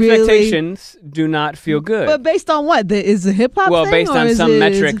is low really, expectations do not feel good. But based on what? Is a hip hop thing? Well, based on some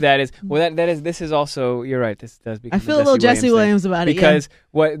metric that is this is also, you're right, this does become I feel a little Jesse Williams about it. Because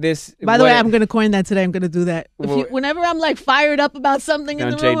by the way, I'm going to coin that today. I'm going to do that. Whenever I'm like fired up about something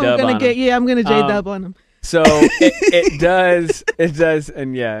in the room, I'm going to J-dub on them. So it does,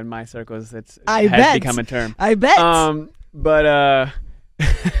 and in my circles, has become a term. I bet.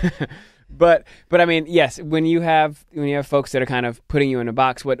 But I mean, yes, when you have folks that are kind of putting you in a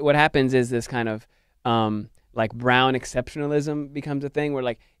box, what happens is this kind of like brown exceptionalism becomes a thing where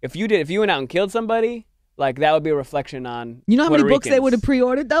like if you went out and killed somebody, like that would be a reflection on how many books they would have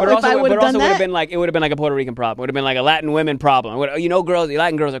pre-ordered though if I would have done that. It would have been like a Puerto Rican problem. It would have been like a Latin women problem.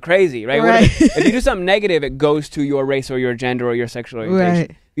 Latin girls are crazy, right? If you do something negative, it goes to your race or your gender or your sexual orientation.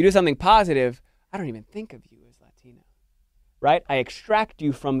 Right. If you do something positive, I don't even think of you as Latino, right? I extract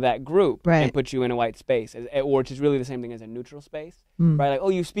you from that group and put you in a white space, which is really the same thing as a neutral space, right? Like, oh,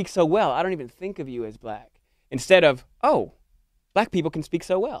 you speak so well. I don't even think of you as black. Instead of, oh, black people can speak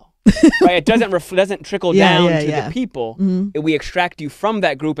so well, right? It doesn't trickle down to the people. We extract you from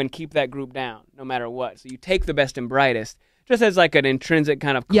that group and keep that group down, no matter what. So you take the best and brightest, just as like an intrinsic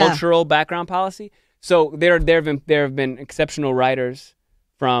kind of cultural background policy. So there have been exceptional writers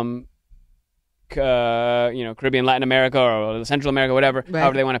from, Caribbean, Latin America, or Central America, whatever.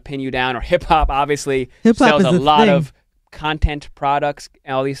 However they want to pin you down, or hip hop obviously sells a lot of content products,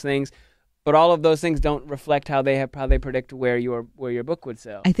 all these things. But all of those things don't reflect how they predict where your book would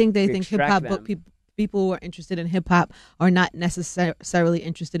sell. I think they think hip hop book people who are interested in hip hop are not necessarily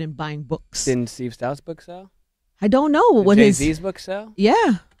interested in buying books. Didn't Steve Stout's book sell? I don't know what Jay-Z's book sell.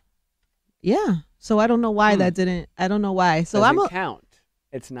 Yeah. So I don't know why that didn't. I don't know why. So doesn't count.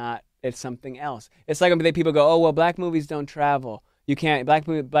 It's not. It's something else. It's like when people go, oh well, black movies don't travel. You can't. Black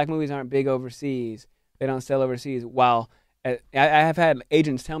movies aren't big overseas. They don't sell overseas. While I have had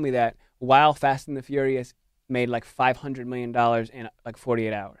agents tell me that. While Fast and the Furious made like $500 million in like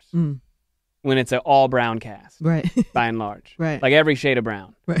 48 hours. When it's an all brown cast, right? By and large, right? Like every shade of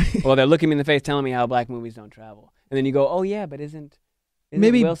brown, right? Well, they're looking me in the face, telling me how black movies don't travel, and then you go, "Oh yeah, but isn't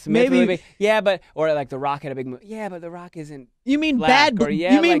Will Smith really big? Yeah, but or like The Rock had a big movie. Yeah, but The Rock isn't. You mean black,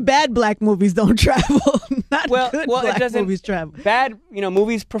 bad? Bad black movies don't travel? Not good black movies travel. Bad,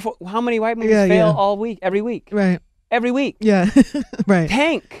 movies. How many white movies fail all week, every week? Right. Every week. Yeah. Right.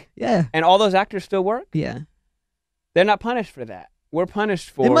 Tank. Yeah. And all those actors still work? Yeah. They're not punished for that. We're punished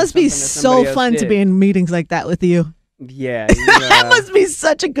for it. Must be so fun to be in meetings like that with you. Yeah. That must be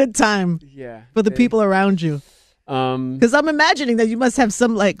such a good time. Yeah. For the people around you. Because I'm imagining that you must have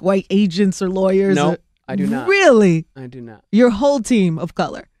some like white agents or lawyers. No, I do not. Really? I do not. Your whole team of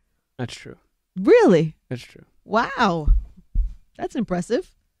color. That's true. Really? That's true. Wow. That's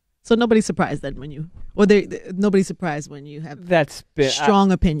impressive. So nobody's surprised then when you, nobody's surprised when you have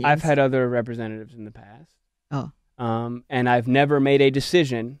strong opinions. I've had other representatives in the past. Oh. And I've never made a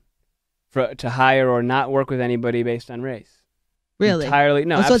decision to hire or not work with anybody based on race. Really? Entirely.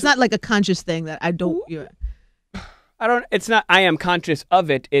 No. So it's not like a conscious thing that I don't. It's not. I am conscious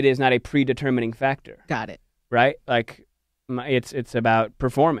of it. It is not a predetermining factor. Got it. Right? Like it's about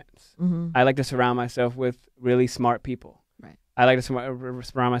performance. Mm-hmm. I like to surround myself with really smart people. Right. I like to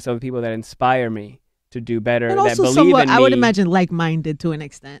surround myself with people that inspire me to do better, And that also believe somewhat, in me. I would imagine, like-minded to an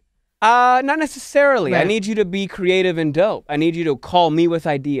extent. Not necessarily. Right. I need you to be creative and dope. I need you to call me with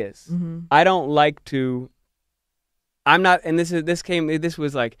ideas. Mm-hmm. I don't like to. I'm not, and this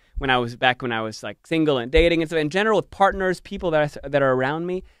was like when I was like single and dating and stuff. In general, with partners, people that are around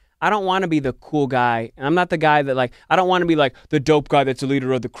me, I don't want to be the cool guy. And I'm not the guy that like. I don't want to be like the dope guy that's the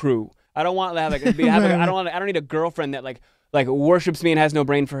leader of the crew. I don't want to have like. I don't need a girlfriend that like worships me and has no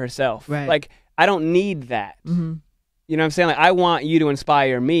brain for herself. Right. Like I don't need that. Mm-hmm. You know what I'm saying? Like I want you to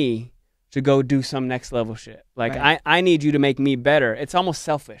inspire me to go do some next level shit. Like Right. I need you to make me better. It's almost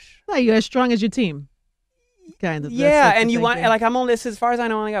selfish. Like you're as strong as your team. Kind of. Yeah, and you want like I'm only, as far as I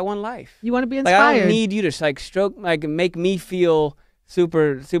know, I only got one life. You want to be Like inspired. I don't need you to like stroke, like make me feel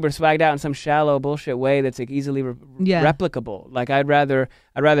super swagged out in some shallow bullshit way that's like easily replicable. Like I'd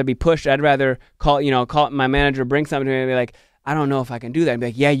rather be pushed. I'd rather call my manager, bring something to me and be like, I don't know if I can do that. And be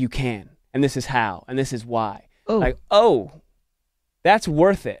like, yeah, you can. And this is how. And this is why. Oh. Like, that's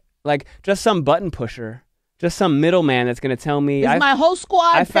worth it. Like just some button pusher, just some middleman that's going to tell me. Is my whole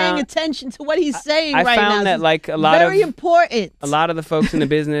squad paying found- attention to what he's saying I right now? found that This like is very important. a lot of the folks in the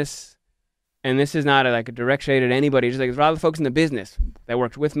business, and this is not like a direct shade at anybody, just like a lot of the folks in the business that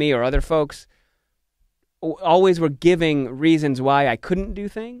worked with me or other folks always were giving reasons why I couldn't do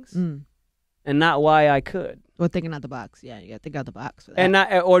things and not why I could. Or thinking out the box. Yeah, you got to think out the box for that. And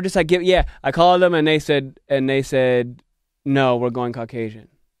not, or just like I called them and they said no, we're going Caucasian.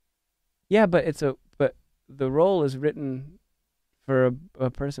 Yeah, but the role is written for a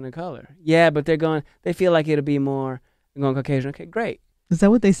person of color. Yeah, but they feel like it'll be more going Caucasian. Okay, great. Is that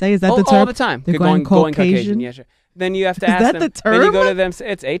what they say? Is that the term? All the time. They're going going Caucasian. Yeah, sure. Then you have to Is ask that them. the term? Then you go to them.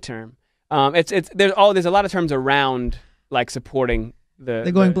 It's a term. There's a lot of terms around like supporting the.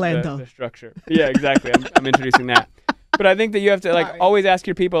 They're going the structure. Yeah, exactly. I'm introducing that. But I think that you have to like always ask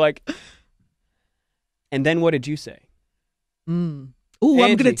your people like. And then what did you say? Ooh,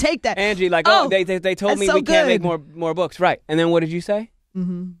 Angie, I'm gonna take that. Angie, like, they told me so we can't make good. more books, right? And then what did you say?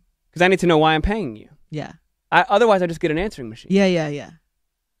 Mm-hmm. Because I need to know why I'm paying you. Yeah. Otherwise, I just get an answering machine. Yeah.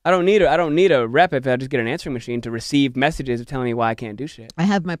 I don't need a rep if I just get an answering machine to receive messages telling me why I can't do shit. I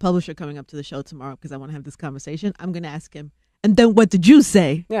have my publisher coming up to the show tomorrow because I want to have this conversation. I'm gonna ask him. And then what did you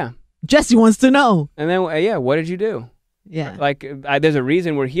say? Yeah. Jesse wants to know. And then what did you do? Yeah. Like there's a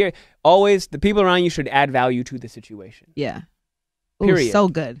reason we're here. Always the people around you should add value to the situation. Yeah. Ooh, Period. so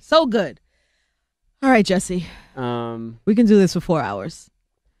good. So good. All right, Jesse. We can do this for 4 hours.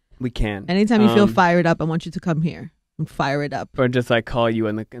 We can. Anytime you feel fired up, I want you to come here and fire it up. Or just like call you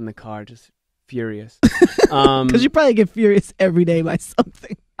in the car, just furious. Because you probably get furious every day by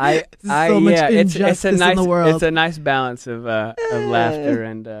something. It's a nice in the world. It's a nice balance of laughter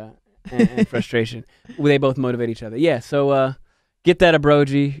and frustration. They both motivate each other. Yeah. So get that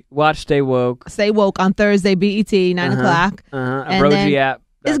Ebroji. Watch Stay Woke. Stay Woke on Thursday, BET, 9 o'clock. Ebroji app.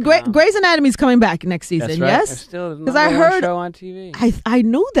 Is Grey's Anatomy's coming back next season? That's right. Yes, because I heard show on TV. I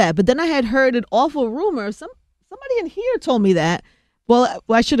knew that, but then I had heard an awful rumor. Somebody in here told me that. Well,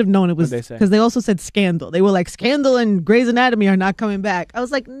 I should have known it was because they also said Scandal. They were like, Scandal and Grey's Anatomy are not coming back. I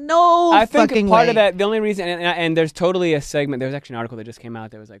was like, no, I think fucking part way. of that, the only reason, and there's totally a segment. There was actually an article that just came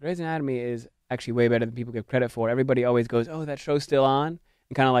out that was like, Grey's Anatomy is actually way better than people give credit for. Everybody always goes, oh, that show's still on,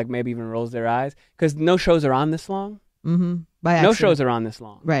 and kind of like maybe even rolls their eyes because no shows are on this long. Mm-hmm. By accident. No shows are on this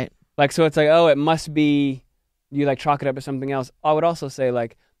long. Right. Like, so it's like, oh, it must be, you like chalk it up to something else. I would also say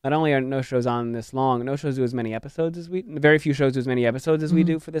like, not only are no shows on this long, no shows do as many episodes as we, very few shows do as many episodes as we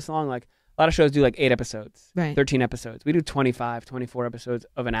do for this long. Like a lot of shows do like 8 episodes, right. 13 episodes. We do 25, 24 episodes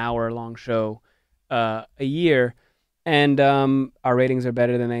of an hour long show a year. And our ratings are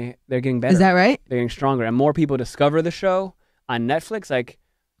better than they're getting better. Is that right? They're getting stronger. And more people discover the show on Netflix. Like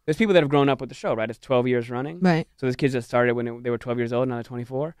there's people that have grown up with the show, right? It's 12 years running. Right. So there's kids that started when they were 12 years old, now they're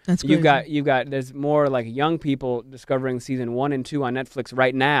 24. That's crazy. You've got, there's more like young people discovering season 1 and 2 on Netflix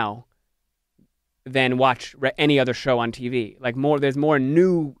right now than watch any other show on TV. Like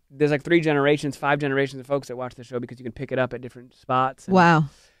there's like 3 generations, 5 generations of folks that watch the show because you can pick it up at different spots. Wow.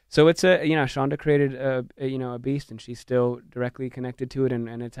 So it's Shonda created a beast, and she's still directly connected to it,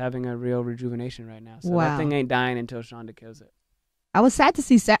 and it's having a real rejuvenation right now. So that thing ain't dying until Shonda kills it. I was sad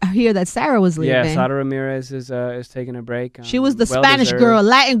to hear that Sarah was leaving. Yeah, Sara Ramirez is taking a break. She was the Spanish girl,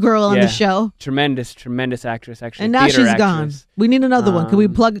 Latin girl on the show. Tremendous actress, actually. And now she's gone. We need another one. Could we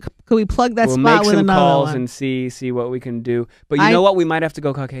plug that we'll spot with another one? We'll make some calls and see what we can do. But you know what? We might have to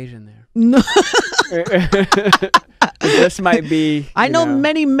go Caucasian there. No. This might be. I know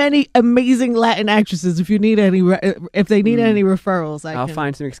many amazing Latin actresses. If you need any, if they need any referrals, I'll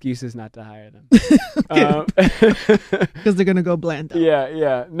find some excuses not to hire them. Because they're gonna go bland.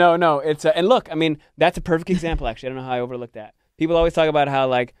 Yeah. No. It's and look, I mean, that's a perfect example. Actually, I don't know how I overlooked that. People always talk about how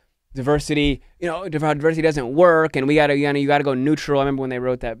like diversity, diversity doesn't work, and you gotta go neutral. I remember when they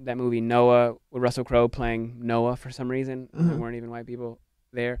wrote that movie Noah with Russell Crowe playing Noah for some reason. There weren't even white people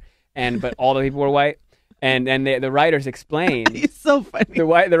there, but all the people were white. And the writers explained. It's so funny. The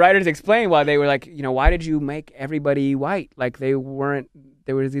writers explained why they were like, why did you make everybody white? Like these were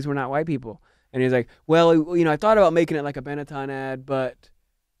not white people. And he's like, well, I thought about making it like a Benetton ad, but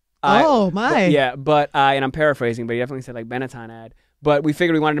and I'm paraphrasing, but he definitely said like Benetton ad. But we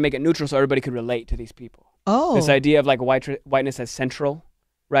figured we wanted to make it neutral so everybody could relate to these people. Oh, this idea of like whiteness as central,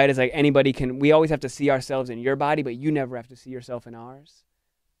 right? Is like anybody can. We always have to see ourselves in your body, but you never have to see yourself in ours.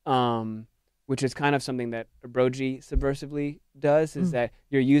 Which is kind of something that Ebroji subversively does, is that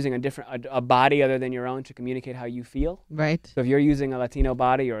you're using a body other than your own to communicate how you feel. Right. So if you're using a Latino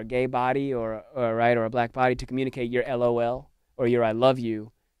body or a gay body or a black body to communicate your LOL or your I love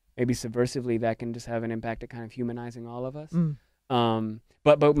you, maybe subversively that can just have an impact at kind of humanizing all of us.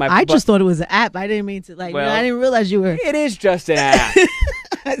 I just thought it was an app. I didn't mean to I didn't realize you were. It is just an app.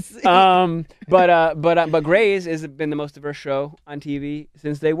 But Grey's has been the most diverse show on TV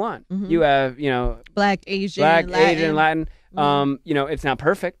since day one. You have, Black, Asian, Latin. It's not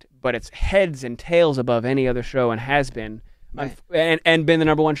perfect, but it's heads and tails above any other show and has been, and been the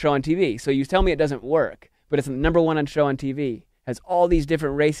number one show on TV. So you tell me it doesn't work, but it's the number one show on TV. Has all these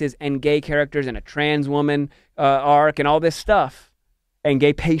different races and gay characters and a trans woman arc and all this stuff. And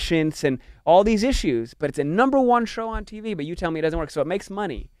gay patients and all these issues, but it's a number one show on TV, but you tell me it doesn't work, so it makes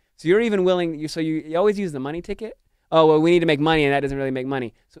money. So you're even willing, you always use the money ticket. Oh, well, we need to make money, and that doesn't really make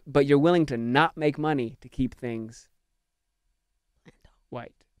money. But you're willing to not make money to keep things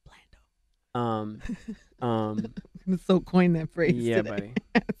white. I'm so coin that phrase. Yeah, today. buddy.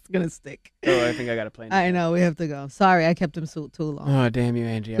 It's going to stick. Oh, I think I got to play now. I know, we have to go. Sorry, I kept him too long. Oh, damn you,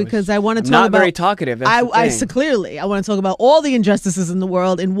 Angie. Because I want to talk not about... Not very talkative, that's the thing. Clearly, I want to talk about all the injustices in the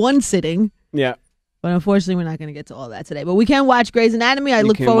world in one sitting. Yeah. But unfortunately, we're not going to get to all that today. But we can watch Grey's Anatomy. I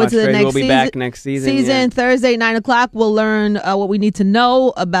look forward to the next season. We'll be back next season. Thursday, 9 o'clock. We'll learn what we need to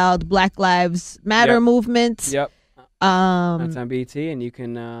know about Black Lives Matter movement. Yep. That's on BT, and you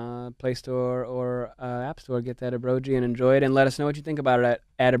can Play Store or App Store get that Ebroji and enjoy it, and let us know what you think about it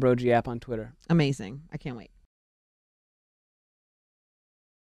at Ebroji app on Twitter. Amazing. I can't wait.